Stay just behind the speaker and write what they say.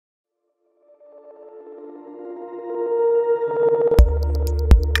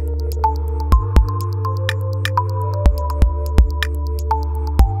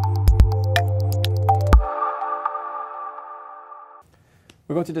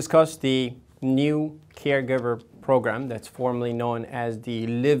going to discuss the new caregiver program that's formerly known as the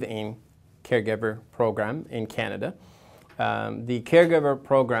Live-in Caregiver Program in Canada. The caregiver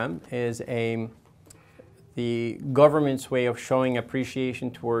program is the government's way of showing appreciation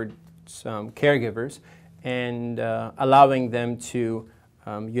towards caregivers and allowing them to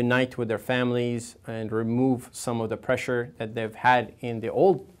unite with their families and remove some of the pressure that they've had in the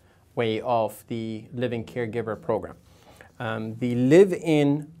old way of the Live-in Caregiver Program. The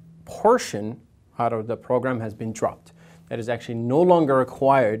live-in portion out of the program has been dropped. That is actually no longer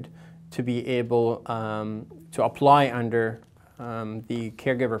required to be able to apply under the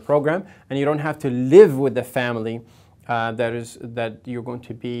caregiver program, and you don't have to live with the family that you're going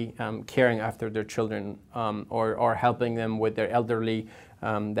to be caring after their children or helping them with their elderly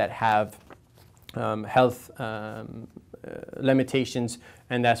that have health limitations,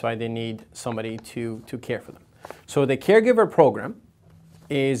 and that's why they need somebody to care for them. So the caregiver program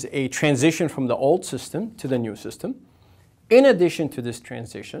is a transition from the old system to the new system. In addition to this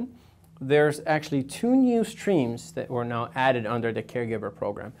transition, there's actually two new streams that were now added under the caregiver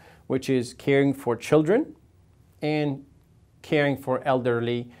program, which is caring for children and caring for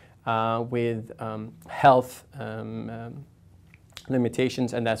elderly with health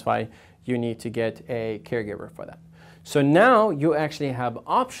limitations, and that's why you need to get a caregiver for that. So now you actually have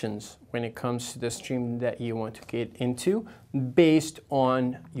options when it comes to the stream that you want to get into based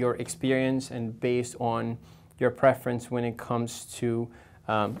on your experience and based on your preference when it comes to do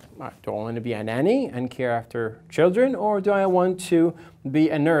I want to be a nanny and care after children, or do I want to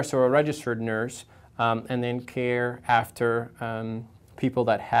be a nurse or a registered nurse and then care after people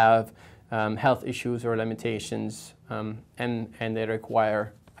that have health issues or limitations and they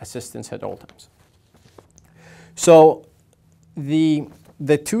require assistance at all times. So the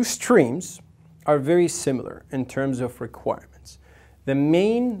two streams are very similar in terms of requirements. The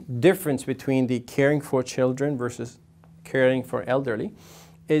main difference between the caring for children versus caring for elderly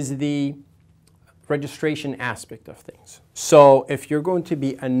is the registration aspect of things. So if you're going to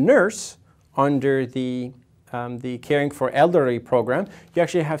be a nurse under the Caring for Elderly program, you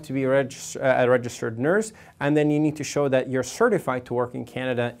actually have to be a registered nurse, and then you need to show that you're certified to work in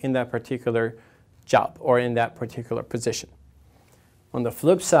Canada in that particular job or in that particular position. On the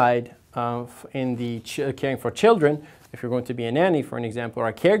flip side, in the caring for children, if you're going to be a nanny, for an example, or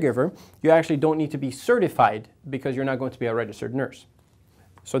a caregiver, you actually don't need to be certified because you're not going to be a registered nurse.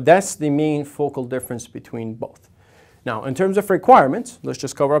 So that's the main focal difference between both. Now, in terms of requirements, let's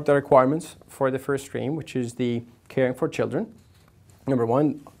just cover up the requirements for the first stream, which is the caring for children. Number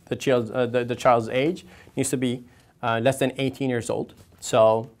one, the child's age needs to be less than 18 years old.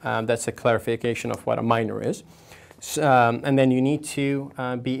 So that's a clarification of what a minor is. And then you need to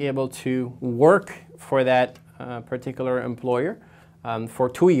be able to work for that particular employer for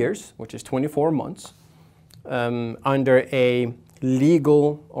 2 years, which is 24 months, under a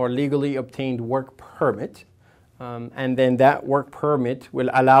legal or legally obtained work permit. And then that work permit will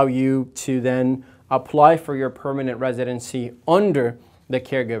allow you to then apply for your permanent residency under the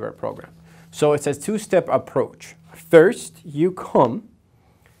caregiver program. So it's a two-step approach. First, you come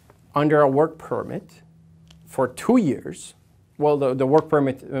under a work permit for 2 years. Well, the work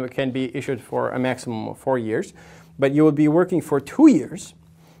permit can be issued for a maximum of 4 years, but you will be working for 2 years.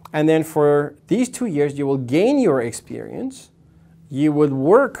 And then for these 2 years, you will gain your experience. You would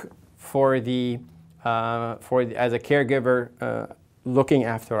work as a caregiver looking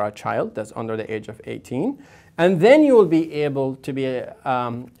after a child that's under the age of 18. And then you will be able to be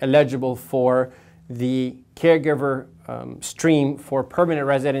eligible for the caregiver stream for permanent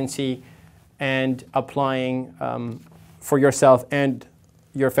residency and applying for yourself and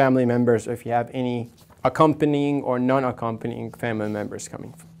your family members if you have any accompanying or non-accompanying family members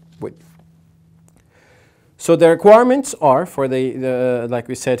coming with you. So the requirements are for like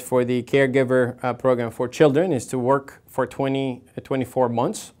we said, for the caregiver program for children is to work for 24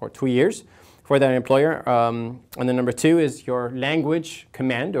 months or 2 years for that employer. And then number two is your language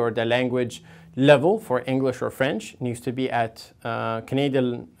command or the language level for English or French needs to be at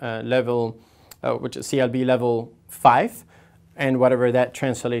Canadian level, which is CLB level 5, and whatever that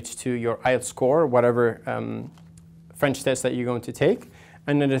translates to your IELTS score, whatever French test that you're going to take.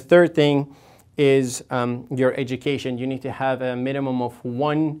 And then the third thing is your education. You need to have a minimum of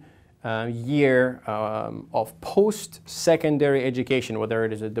 1 year of post-secondary education, whether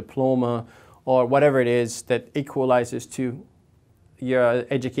it is a diploma or whatever it is that equalizes to your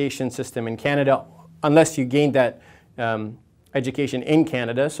education system in Canada, unless you gain that education in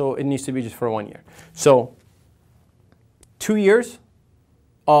Canada, so it needs to be just for 1 year. So 2 years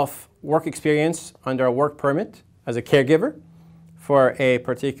of work experience under a work permit as a caregiver for a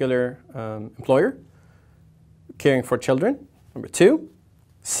particular employer, caring for children. Number 2,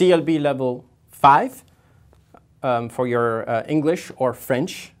 CLB level 5 for your English or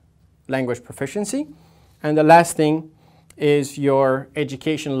French language proficiency. And the last thing is your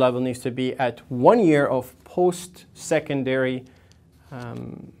education level needs to be at 1 year of post-secondary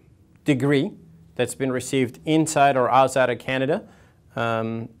degree that's been received inside or outside of Canada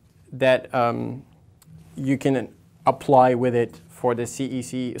that you can apply with it for the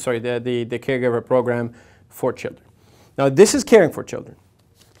CEC, sorry, the caregiver program for children. Now, this is caring for children.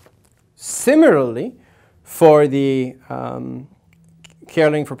 Similarly, for the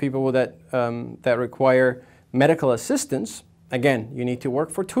caring for people that, that require medical assistance, again, you need to work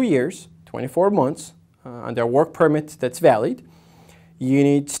for 2 years, 24 months, under a work permit that's valid. You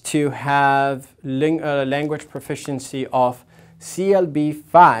need to have language proficiency of CLB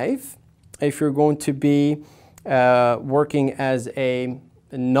 5 if you're going to be working as a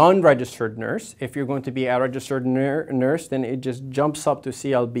non-registered nurse. If you're going to be a registered nurse, then it just jumps up to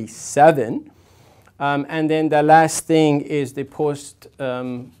CLB 7. And then the last thing is the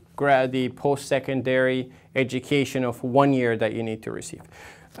post-secondary education of 1 year that you need to receive.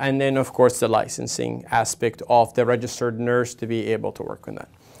 And then, of course, the licensing aspect of the registered nurse to be able to work on that.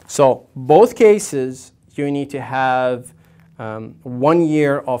 So both cases, you need to have 1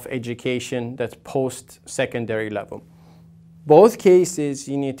 year of education that's post-secondary level. Both cases,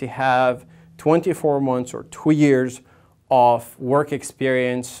 you need to have 24 months or 2 years of work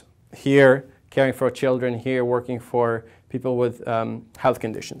experience here, caring for children, here working for people with health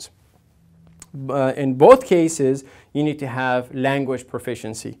conditions. In both cases, you need to have language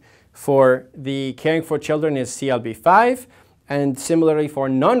proficiency. For the caring for children is CLB 5, and similarly for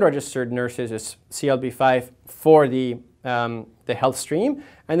non-registered nurses is CLB 5 for the health stream,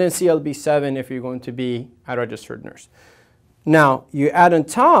 and then CLB 7 if you're going to be a registered nurse. Now, you add on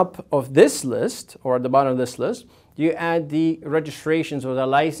top of this list, or at the bottom of this list, you add the registrations or the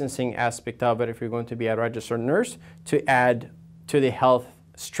licensing aspect of it if you're going to be a registered nurse to add to the health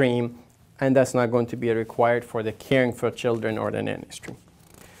stream, and that's not going to be required for the caring for children or the nanny stream.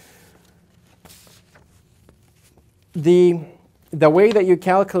 The way that you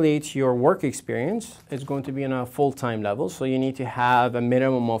calculate your work experience is going to be on a full-time level, so you need to have a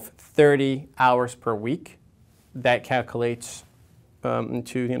minimum of 30 hours per week. That calculates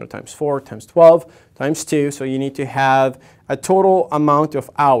into times 4, times 12, times 2, so you need to have a total amount of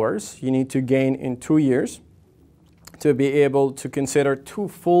hours you need to gain in 2 years to be able to consider 2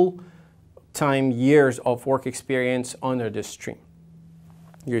 full-time years of work experience under this stream.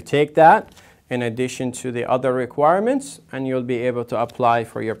 You take that in addition to the other requirements, and you'll be able to apply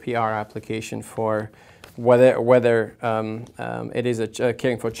for your PR application for whether it is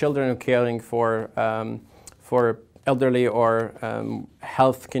caring for children or caring for elderly or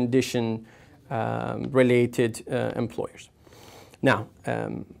health condition related employers. Now,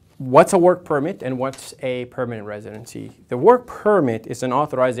 what's a work permit and what's a permanent residency? The work permit is an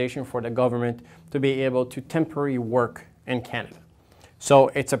authorization for the government to be able to temporarily work in Canada. So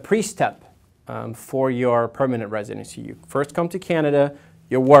it's a pre-step for your permanent residency. You first come to Canada,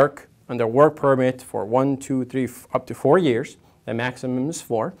 you work under work permit for 1, 2, 3, up to 4 years. The maximum is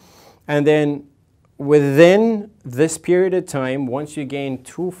 4. And then within this period of time, once you gain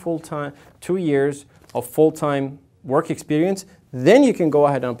 2 years of full-time work experience, then you can go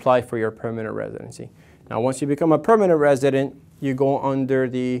ahead and apply for your permanent residency. Now, once you become a permanent resident, you go under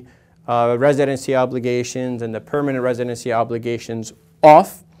the residency obligations and the permanent residency obligations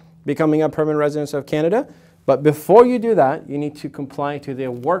of becoming a permanent resident of Canada. But before you do that, you need to comply to the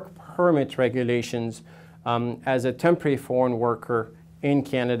work permit regulations as a temporary foreign worker in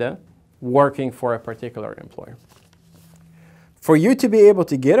Canada working for a particular employer. For you to be able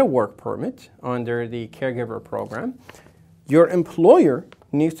to get a work permit under the caregiver program, your employer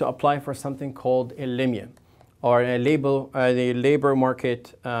needs to apply for something called a LIMIA, or the labor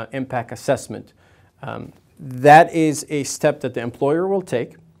market impact assessment. That is a step that the employer will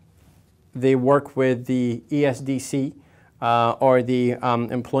take. They work with the ESDC or the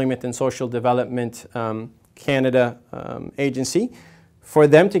Employment and Social Development Canada agency for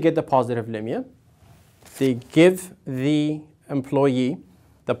them to get the positive LIMIA. They give the employee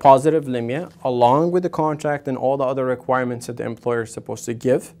the positive LIMIA along with the contract and all the other requirements that the employer is supposed to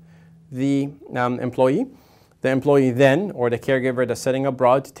give the employee. The employee then, or the caregiver that's sitting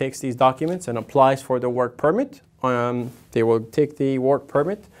abroad, takes these documents and applies for the work permit. They will take the work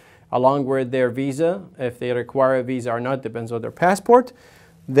permit along with their visa. If they require a visa or not, depends on their passport.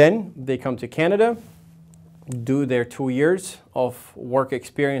 Then they come to Canada, do their 2 years of work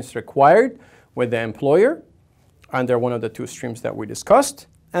experience required with the employer. under one of the two streams that we discussed.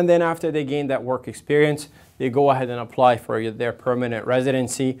 And then after they gain that work experience, they go ahead and apply for their permanent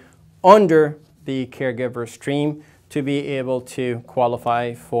residency under the caregiver stream to be able to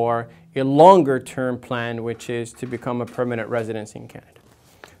qualify for a longer term plan, which is to become a permanent resident in Canada.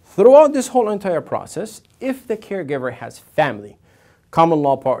 Throughout this whole entire process, if the caregiver has family, common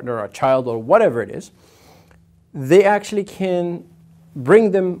law partner, a child, or whatever it is, they actually can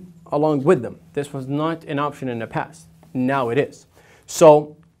bring them along with them. This was not an option in the past. Now it is.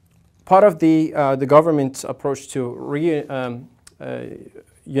 So part of the government's approach to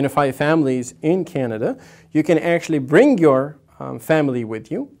unify families in Canada, you can actually bring your family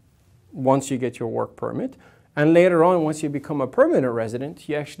with you once you get your work permit. And later on, once you become a permanent resident,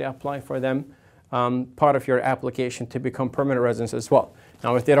 you actually apply for them, part of your application to become permanent residents as well.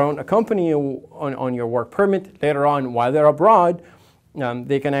 Now, if they don't accompany you on your work permit, later on, while they're abroad,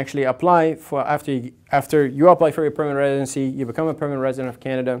 they can actually apply for, after you apply for your permanent residency, you become a permanent resident of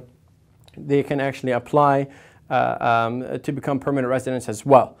Canada, they can actually apply to become permanent residents as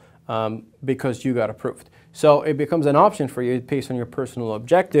well, because you got approved. So it becomes an option for you based on your personal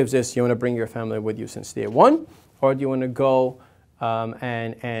objectives. Is you want to bring your family with you since day one, or do you want to go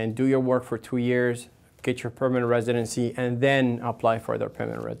and do your work for 2 years, get your permanent residency, and then apply for their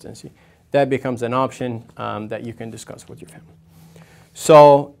permanent residency? That becomes an option that you can discuss with your family.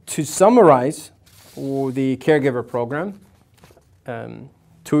 So to summarize the caregiver program,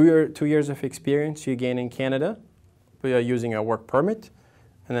 2 years of experience you gain in Canada using a work permit,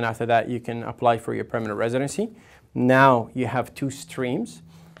 and then after that you can apply for your permanent residency. Now you have two streams,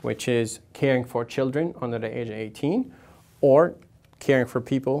 which is caring for children under the age of 18 or caring for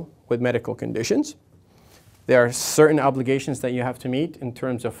people with medical conditions. There are certain obligations that you have to meet in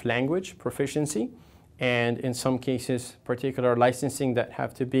terms of language proficiency, and in some cases particular licensing that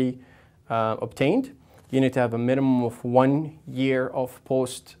have to be obtained. You need to have a minimum of 1 year of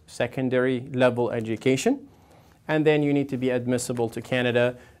post-secondary level education, and then you need to be admissible to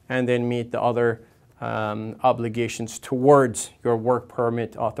Canada and then meet the other obligations towards your work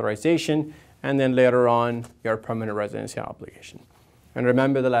permit authorization, and then later on your permanent residency obligation. And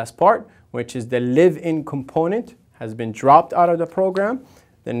remember the last part, which is the live-in component has been dropped out of the program.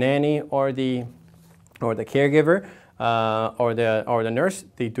 The nanny or the caregiver or the nurse,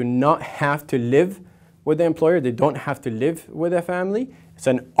 they do not have to live with the employer. They don't have to live with a family. It's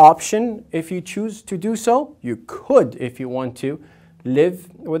an option if you choose to do so. You could, if you want to, live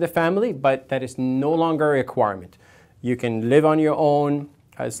with a family, but that is no longer a requirement. You can live on your own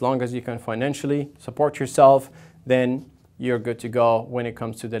as long as you can financially support yourself, then you're good to go when it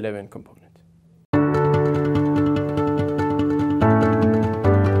comes to the live-in component.